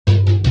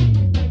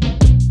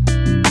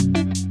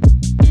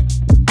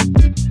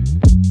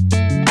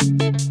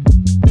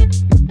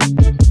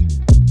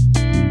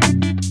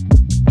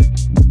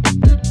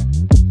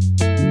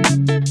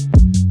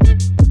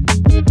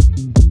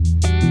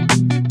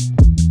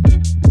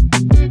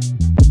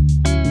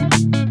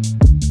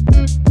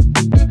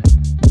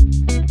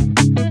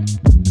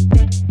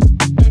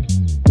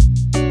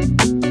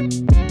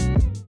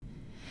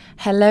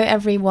Hello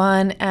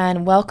everyone,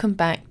 and welcome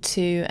back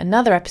to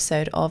another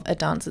episode of A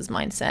Dancer's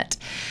Mindset.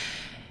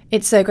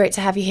 It's so great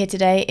to have you here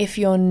today. If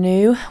you're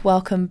new,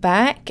 welcome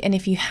back. And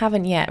if you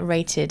haven't yet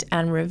rated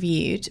and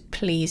reviewed,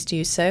 please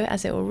do so,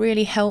 as it will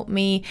really help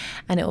me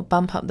and it will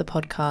bump up the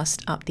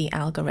podcast up the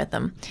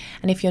algorithm.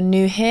 And if you're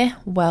new here,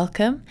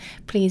 welcome.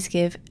 Please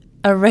give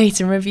a rate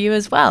and review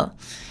as well.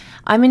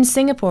 I'm in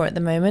Singapore at the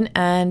moment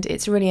and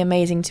it's really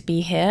amazing to be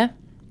here.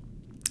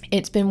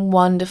 It's been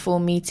wonderful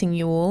meeting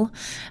you all,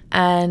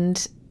 and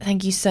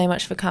thank you so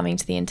much for coming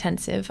to the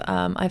intensive.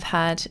 I've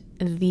had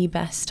the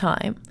best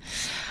time.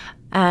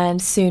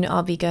 And soon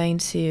I'll be going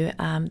to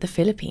the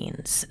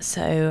Philippines.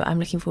 So I'm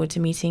looking forward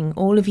to meeting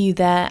all of you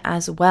there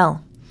as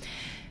well.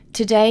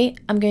 Today,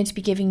 I'm going to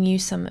be giving you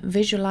some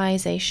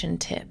visualization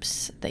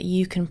tips that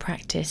you can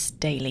practice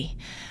daily.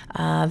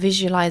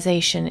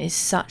 Visualization is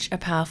such a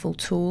powerful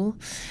tool.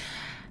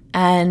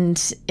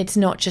 And it's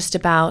not just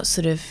about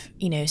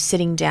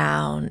sitting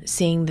down,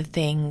 seeing the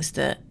things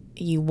that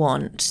you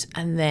want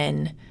and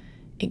then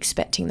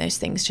expecting those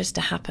things just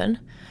to happen.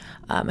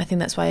 I think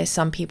that's why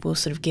some people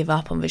sort of give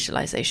up on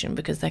visualization,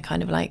 because they're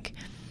kind of like,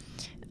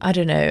 I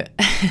don't know,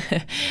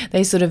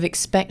 they sort of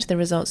expect the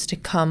results to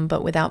come,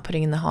 but without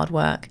putting in the hard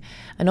work.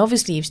 And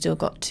obviously you've still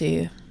got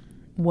to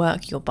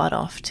work your butt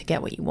off to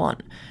get what you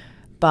want.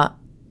 But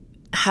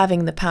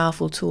having the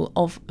powerful tool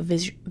of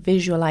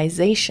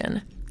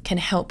visualization can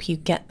help you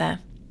get there.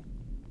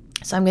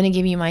 So I'm going to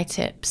give you my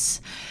tips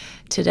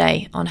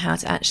today on how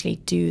to actually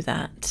do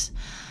that.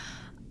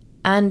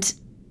 And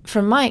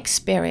from my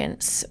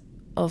experience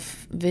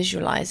of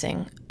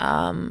visualizing,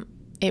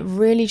 it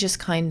really just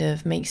kind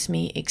of makes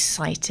me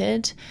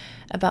excited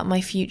about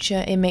my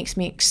future. It makes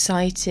me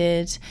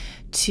excited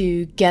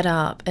to get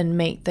up and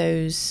make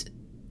those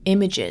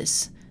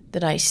images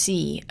that I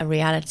see a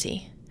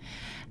reality.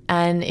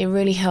 And it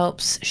really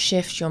helps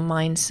shift your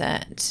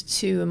mindset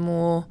to a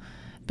more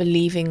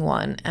believing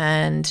one.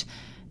 And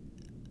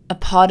a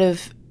part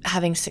of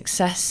having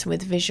success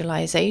with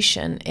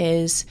visualization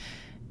is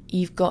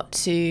you've got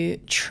to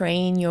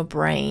train your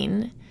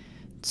brain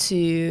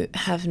to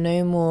have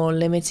no more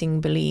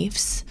limiting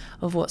beliefs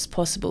of what's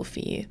possible for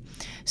you.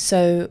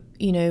 So,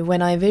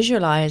 when I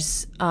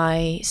visualize,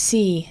 I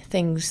see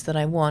things that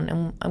I want,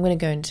 and I'm going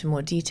to go into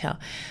more detail,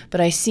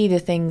 but I see the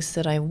things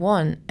that I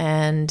want,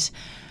 and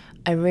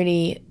I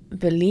really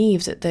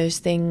believe that those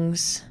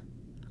things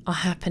are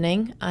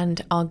happening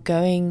and are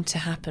going to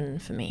happen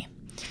for me.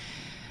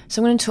 So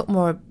I'm going to talk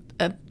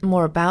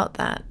more about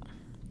that.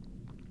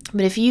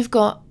 But if you've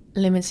got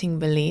limiting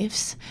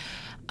beliefs,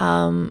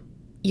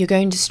 you're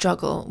going to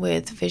struggle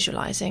with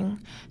visualizing.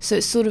 So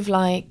it's sort of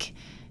like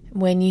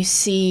when you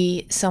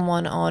see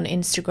someone on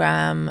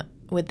Instagram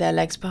with their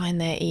legs behind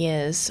their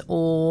ears,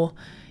 or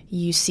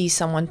you see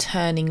someone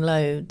turning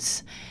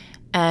loads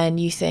and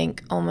you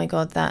think, oh my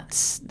God,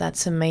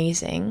 that's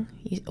amazing.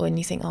 When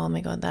you think, oh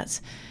my God,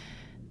 that's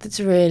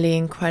really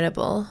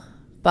incredible.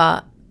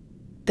 But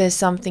there's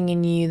something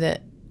in you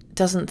that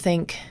doesn't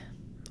think,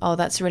 oh,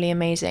 that's really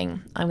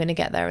amazing. I'm going to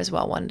get there as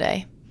well one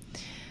day.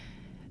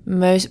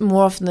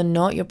 More often than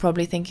not, you're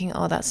probably thinking,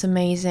 oh, that's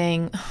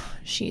amazing. Oh,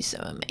 she's so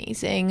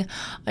amazing.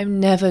 I'm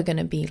never going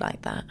to be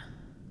like that.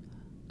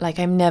 Like,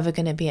 I'm never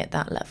going to be at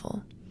that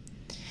level.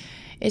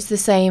 It's the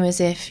same as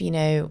if,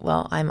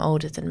 I'm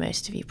older than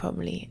most of you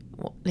probably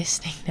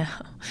listening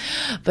now.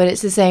 But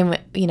it's the same,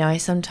 I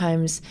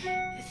sometimes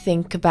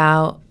think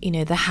about,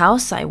 the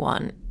house I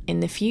want in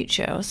the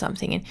future or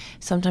something. And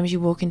sometimes you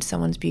walk into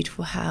someone's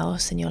beautiful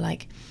house and you're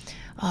like,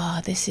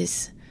 oh, this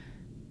is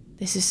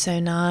so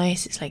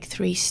nice. It's like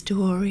 3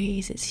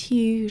 stories. It's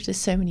huge. There's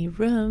so many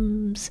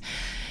rooms,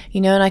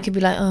 and I could be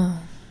like, oh,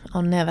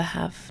 I'll never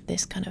have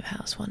this kind of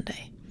house one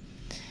day.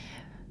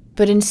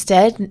 But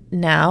instead,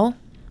 now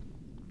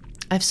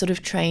I've sort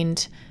of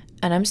trained,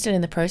 and I'm still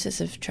in the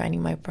process of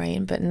training my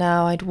brain, but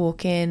now I'd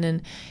walk in,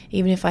 and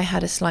even if I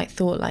had a slight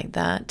thought like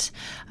that,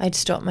 I'd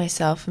stop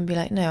myself and be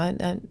like, no,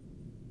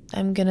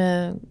 I'm going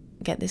to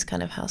get this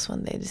kind of house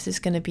one day. This is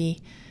going to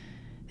be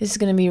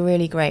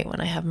really great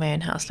when I have my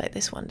own house like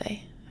this one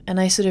day. And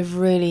I sort of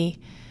really,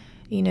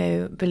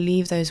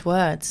 believe those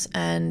words.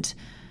 And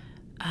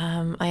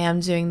I am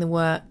doing the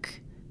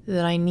work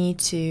that I need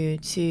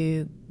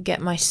to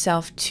get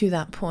myself to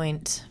that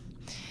point.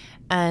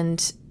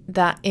 And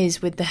that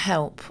is with the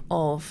help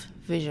of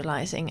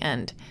visualizing.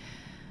 And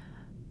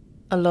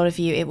a lot of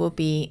you, it will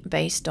be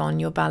based on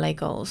your ballet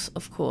goals,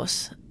 of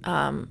course.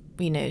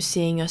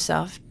 Seeing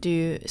yourself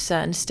do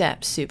certain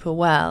steps super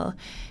well,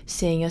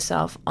 seeing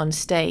yourself on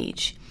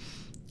stage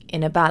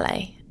in a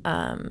ballet,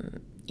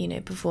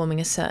 performing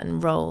a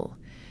certain role,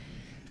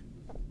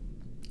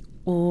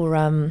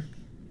 or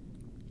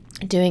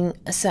doing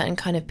a certain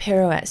kind of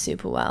pirouette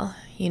super well,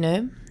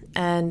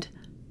 and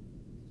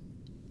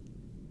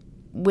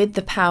with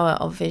the power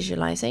of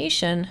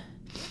visualization,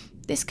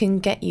 this can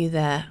get you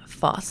there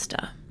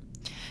faster.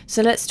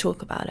 So let's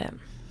talk about it.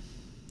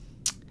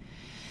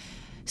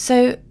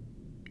 So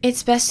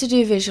it's best to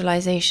do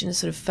visualization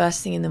sort of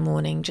first thing in the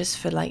morning, just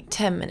for like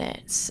 10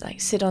 minutes. Like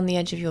sit on the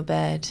edge of your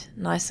bed,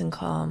 nice and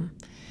calm.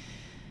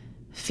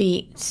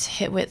 feet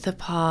hip width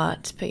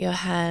apart, put your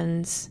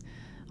hands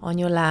on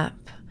your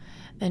lap,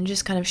 and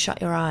just kind of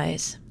shut your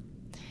eyes.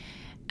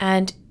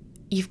 And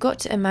you've got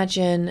to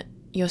imagine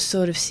you're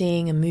sort of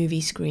seeing a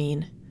movie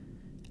screen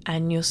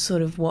and you're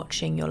sort of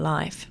watching your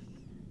life.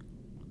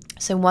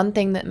 So one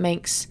thing that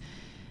makes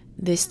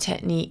this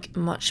technique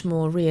much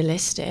more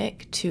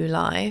realistic to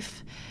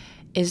life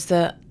is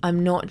that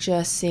I'm not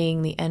just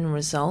seeing the end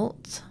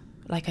result.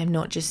 Like, I'm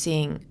not just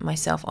seeing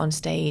myself on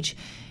stage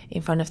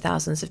in front of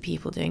thousands of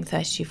people doing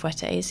 32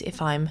 fouettes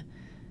if I'm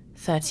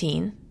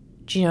 13.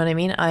 Do you know what I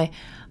mean?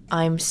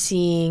 I'm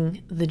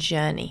seeing the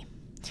journey.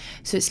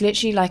 So it's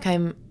literally like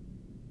I'm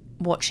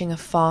watching a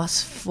fasted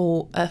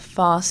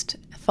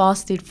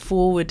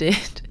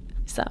forwarded,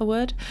 is that a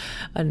word?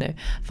 I don't know.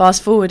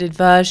 Fast forwarded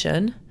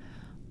version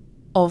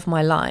of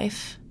my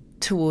life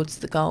towards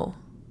the goal,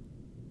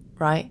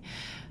 right?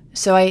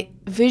 So I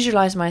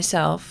visualize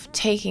myself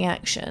taking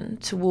action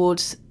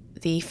towards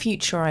the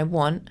future I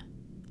want.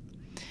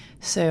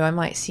 So I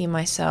might see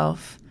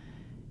myself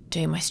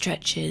doing my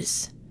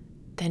stretches,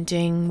 then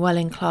doing well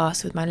in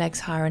class with my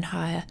legs higher and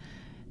higher,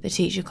 the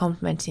teacher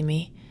complimenting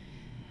me,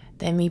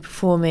 then me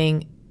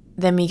performing,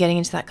 then me getting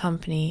into that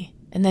company,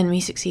 and then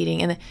me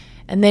succeeding,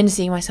 and then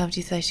seeing myself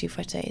do 32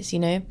 fouettes, you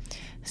know?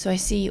 So I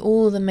see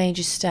all the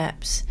major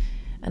steps,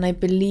 and I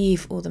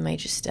believe all the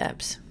major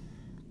steps.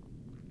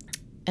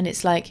 And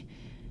it's like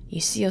you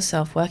see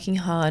yourself working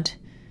hard,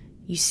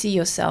 you see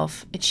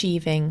yourself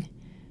achieving,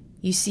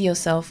 you see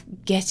yourself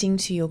getting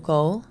to your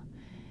goal,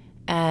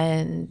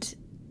 and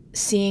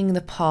seeing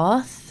the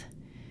path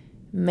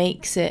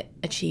makes it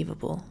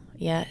achievable.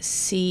 Yeah,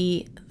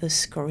 see the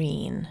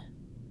screen.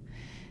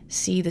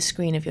 See the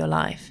screen of your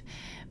life.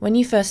 When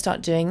you first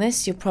start doing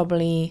this, you're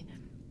probably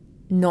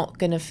not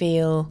going to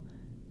feel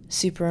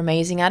super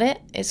amazing at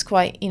it. It's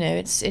quite,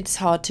 it's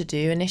hard to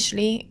do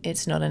initially.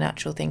 It's not a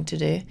natural thing to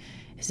do,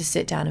 is to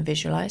sit down and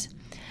visualize.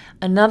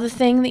 Another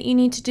thing that you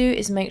need to do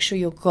is make sure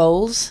your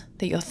goals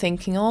that you're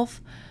thinking of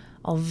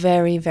are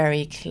very,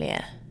 very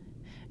clear.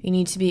 You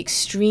need to be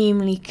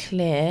extremely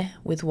clear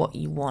with what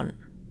you want.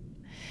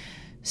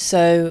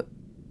 So,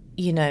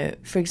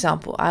 for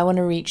example, I want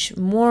to reach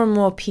more and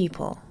more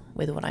people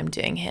with what I'm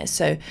doing here.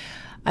 So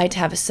I'd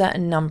have a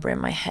certain number in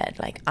my head,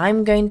 like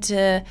I'm going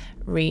to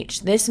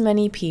reach this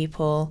many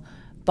people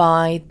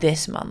by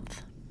this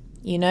month,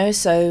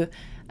 so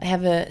I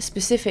have a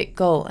specific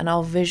goal and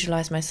I'll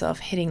visualize myself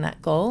hitting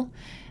that goal,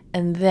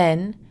 and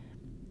then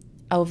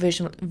I'll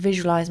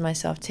visualize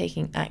myself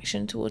taking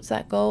action towards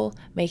that goal,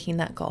 making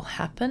that goal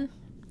happen.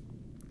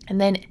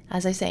 And then,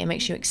 as I say, it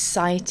makes you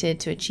excited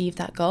to achieve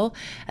that goal,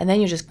 and then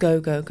you'll just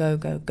go, go, go,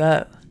 go,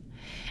 go.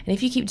 And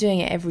if you keep doing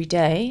it every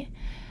day,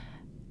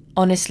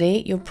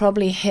 honestly, you'll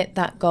probably hit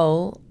that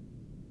goal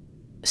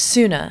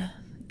sooner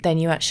than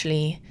you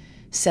actually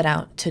set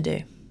out to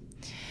do.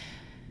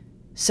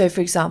 So,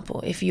 for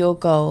example, if your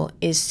goal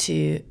is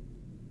to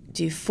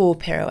do 4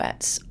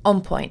 pirouettes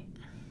on point,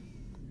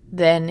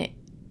 then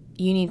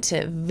you need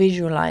to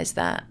visualize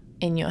that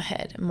in your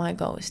head. My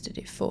goal is to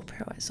do 4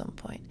 pirouettes on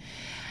point.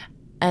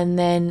 And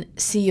then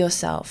see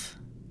yourself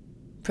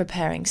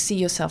preparing, see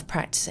yourself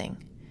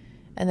practicing.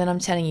 And then I'm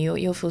telling you,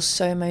 you'll feel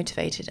so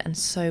motivated and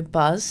so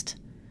buzzed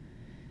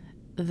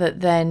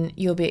that then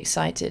you'll be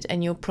excited,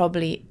 and you'll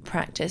probably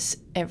practice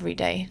every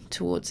day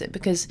towards it,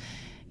 because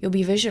you'll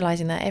be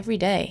visualizing that every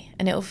day,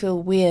 and it'll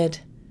feel weird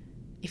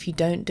if you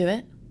don't do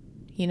it,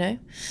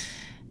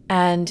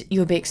 and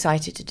you'll be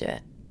excited to do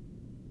it.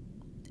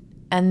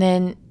 And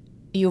then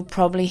you'll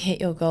probably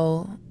hit your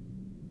goal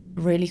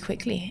really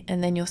quickly,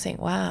 and then you'll think,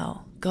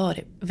 wow,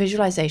 God,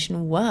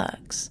 visualization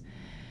works.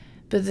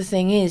 But the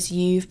thing is,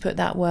 you've put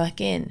that work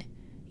in.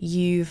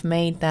 You've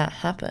made that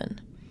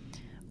happen.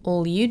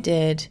 All you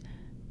did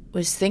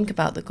was think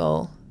about the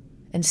goal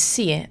and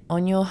see it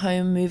on your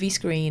home movie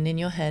screen in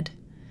your head.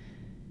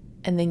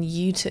 And then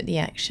you took the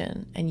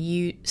action and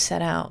you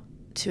set out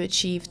to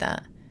achieve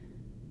that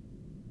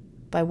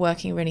by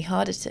working really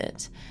hard at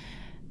it.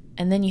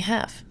 And then you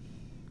have.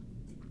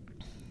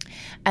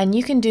 And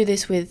you can do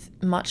this with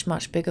much,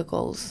 much bigger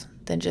goals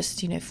than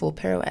just, 4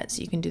 pirouettes.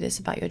 You can do this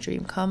about your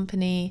dream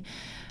company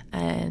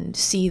and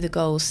see the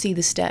goals, see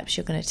the steps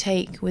you're going to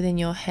take within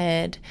your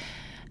head,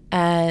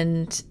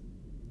 and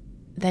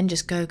then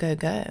just go, go,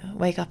 go.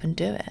 Wake up and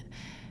do it.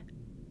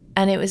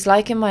 And it was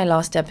like in my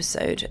last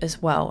episode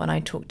as well, when I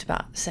talked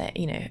about,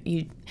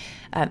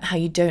 how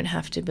you don't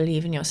have to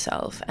believe in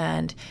yourself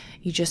and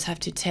you just have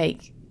to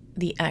take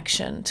the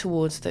action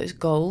towards those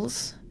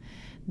goals.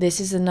 This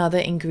is another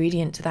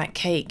ingredient to that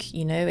cake.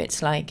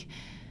 It's like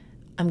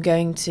I'm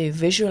going to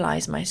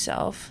visualize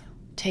myself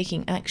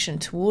taking action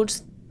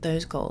towards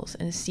those goals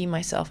and see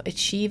myself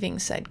achieving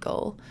said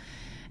goal.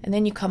 And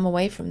then you come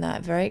away from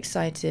that very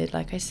excited,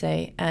 like I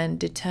say, and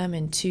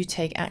determined to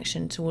take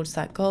action towards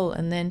that goal.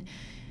 And then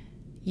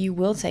you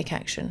will take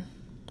action,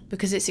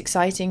 because it's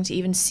exciting to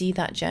even see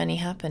that journey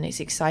happen.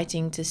 It's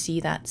exciting to see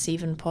that's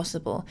even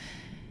possible.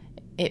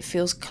 It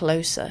feels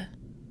closer.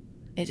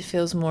 It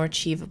feels more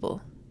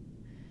achievable.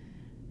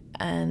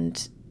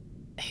 And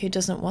who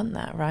doesn't want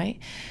that, right?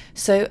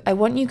 So I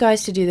want you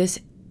guys to do this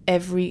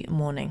every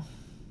morning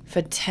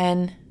for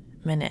 10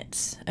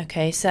 minutes,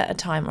 okay? Set a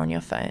timer on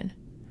your phone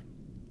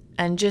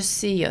and just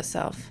see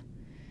yourself.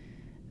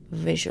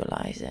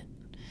 Visualize it.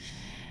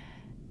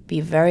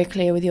 Be very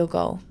clear with your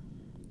goal.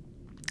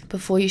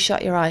 Before you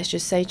shut your eyes,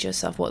 just say to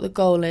yourself what the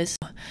goal is.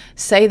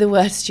 Say the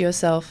words to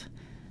yourself.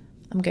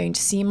 I'm going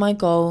to see my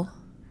goal.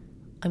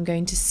 I'm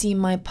going to see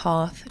my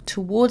path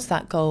towards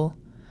that goal.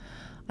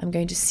 I'm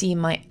going to see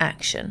my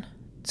action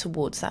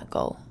towards that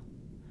goal.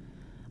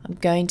 I'm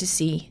going to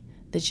see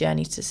the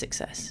journey to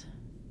success.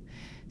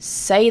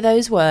 Say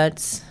those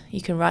words.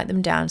 You can write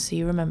them down so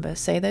you remember.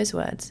 Say those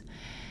words.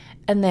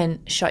 And then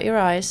shut your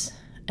eyes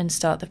and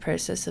start the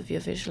process of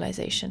your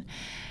visualization.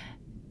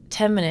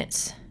 10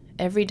 minutes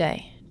every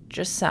day.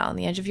 Just sat on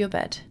the edge of your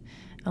bed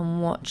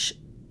and watch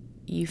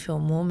you feel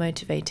more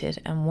motivated,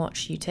 and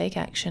watch you take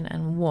action,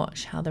 and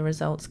watch how the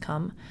results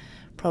come,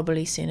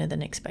 probably sooner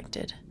than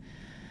expected.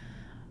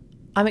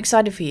 I'm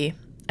excited for you.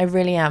 I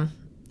really am.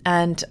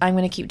 And I'm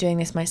going to keep doing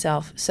this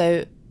myself.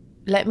 So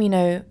let me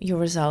know your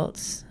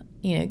results.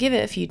 Give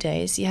it a few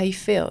days, see how you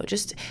feel.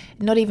 Just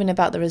not even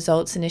about the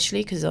results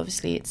initially, because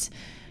obviously it's,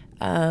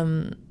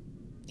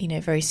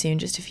 very soon,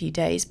 just a few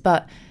days.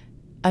 But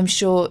I'm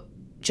sure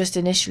just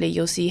initially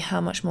you'll see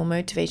how much more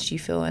motivated you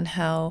feel and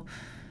how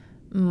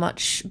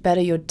much better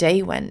your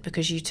day went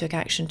because you took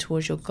action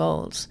towards your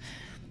goals,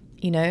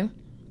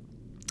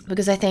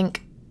 because I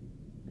think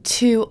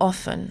too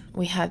often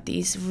we have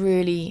these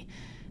really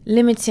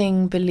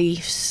limiting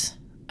beliefs,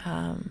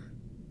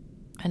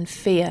 and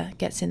fear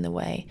gets in the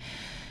way.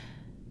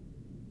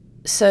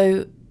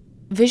 So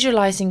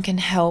visualizing can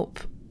help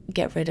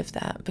get rid of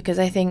that, because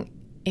I think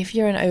if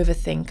you're an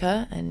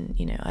overthinker, and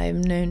I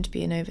am known to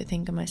be an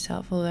overthinker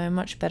myself, although I'm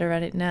much better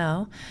at it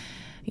now,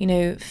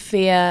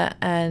 fear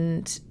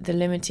and the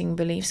limiting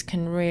beliefs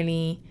can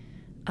really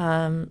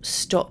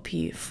stop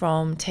you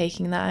from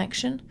taking that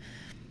action,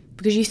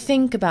 because you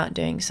think about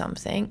doing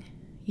something,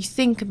 you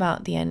think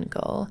about the end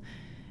goal,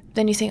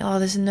 then you think, oh,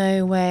 there's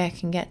no way I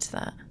can get to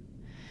that.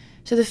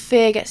 So the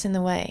fear gets in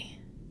the way.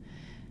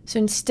 So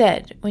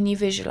instead, when you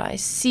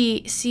visualize,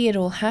 see it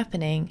all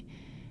happening,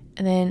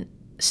 and then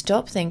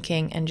stop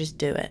thinking and just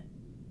do it.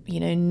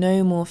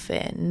 No more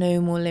fear,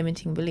 no more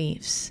limiting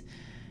beliefs.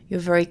 You're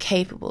very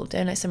capable.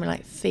 Don't let something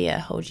like fear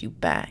hold you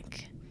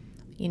back.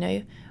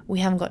 We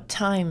haven't got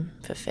time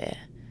for fear.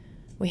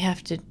 We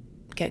have to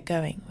get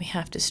going. We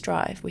have to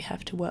strive. We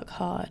have to work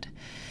hard.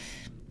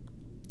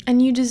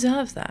 And you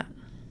deserve that.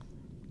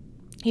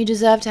 You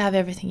deserve to have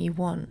everything you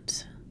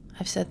want.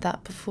 I've said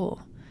that before.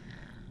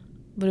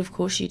 But of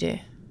course you do.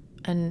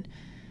 And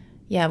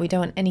yeah, we don't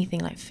want anything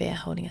like fear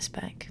holding us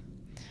back.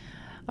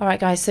 All right,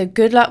 guys, so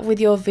good luck with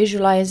your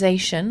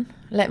visualization.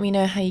 Let me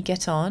know how you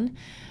get on.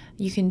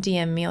 You can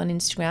DM me on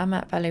Instagram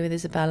at Ballet with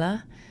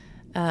Isabella.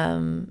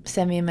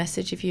 Send me a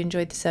message if you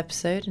enjoyed this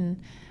episode,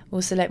 and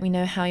also let me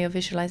know how your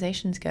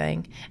visualization's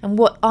going. And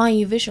what are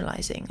you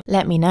visualizing?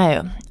 Let me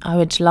know. I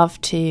would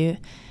love to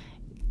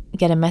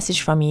get a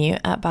message from you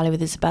at Ballet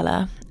with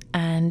Isabella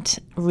and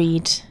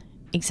read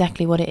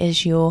exactly what it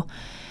is you're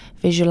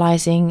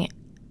visualizing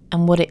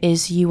and what it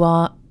is you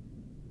are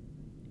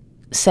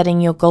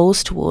setting your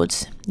goals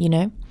towards,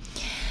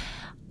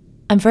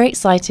 I'm very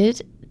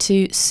excited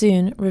to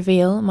soon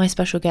reveal my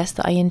special guest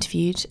that I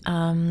interviewed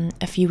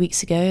a few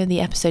weeks ago.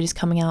 The episode is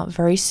coming out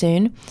very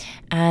soon,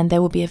 and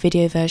there will be a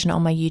video version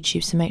on my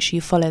YouTube, so make sure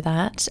you follow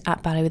that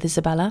at Ballet with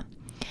Isabella.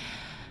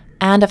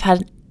 And I've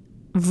had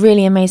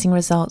really amazing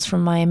results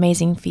from my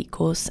Amazing Feet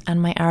course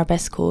and my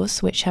Arabesque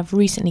course, which have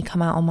recently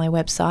come out on my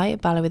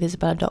website,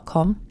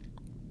 balletwithisabella.com.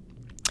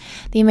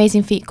 The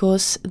Amazing Feet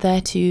course,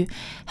 there to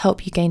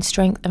help you gain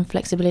strength and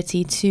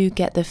flexibility to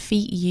get the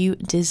feet you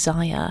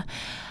desire,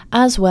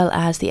 as well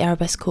as the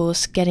Arabesque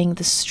course, getting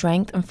the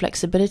strength and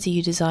flexibility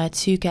you desire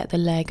to get the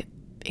leg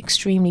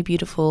extremely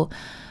beautiful,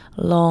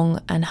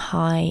 long and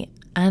high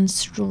and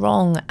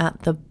strong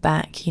at the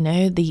back,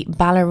 the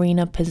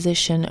ballerina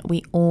position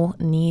we all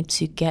need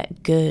to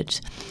get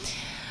good.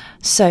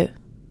 So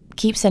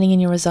keep sending in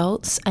your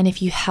results, and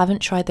if you haven't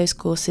tried those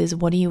courses,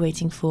 what are you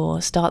waiting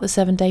for? Start the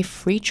 7-day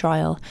free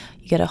trial.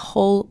 You get a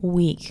whole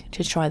week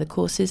to try the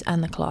courses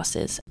and the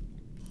classes.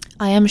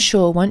 I am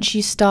sure once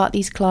you start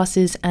these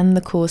classes and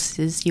the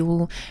courses, you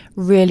will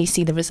really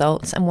see the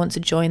results and want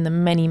to join the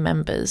many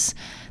members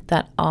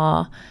that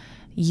are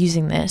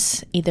using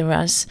this, either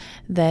as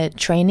their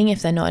training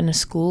if they're not in a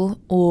school,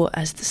 or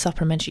as the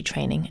supplementary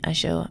training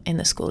as you're in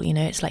the school.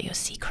 It's like your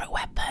secret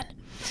weapon.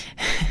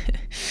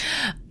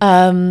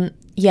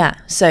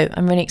 So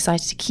I'm really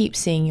excited to keep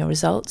seeing your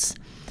results.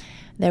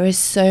 There is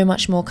so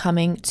much more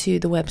coming to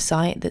the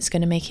website that's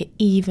going to make it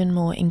even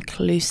more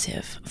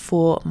inclusive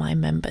for my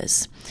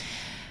members.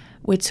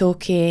 We're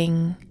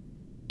talking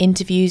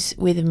interviews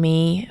with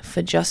me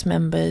for just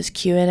members,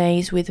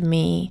 Q&As with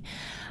me,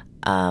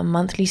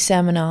 monthly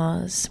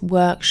seminars,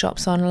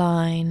 workshops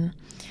online,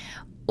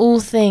 all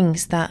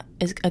things that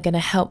are going to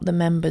help the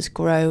members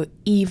grow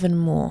even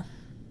more.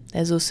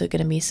 There's also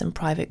going to be some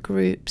private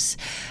groups,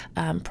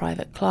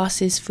 private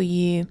classes for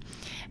you,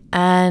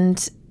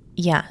 and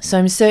yeah, so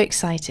I'm so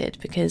excited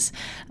because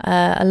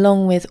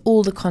along with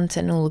all the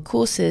content and all the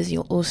courses,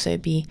 you'll also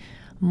be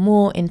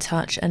more in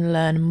touch and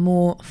learn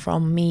more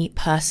from me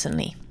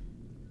personally,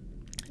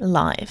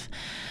 live.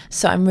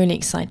 So I'm really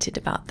excited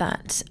about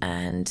that,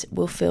 and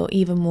we'll feel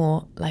even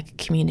more like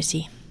a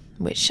community,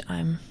 which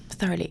I'm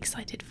thoroughly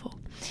excited for.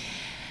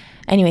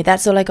 Anyway,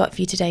 that's all I got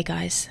for you today,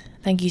 guys.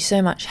 Thank you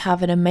so much.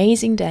 Have an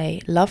amazing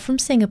day. Love from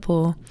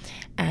Singapore,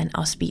 and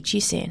I'll speak to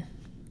you soon.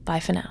 Bye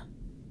for now.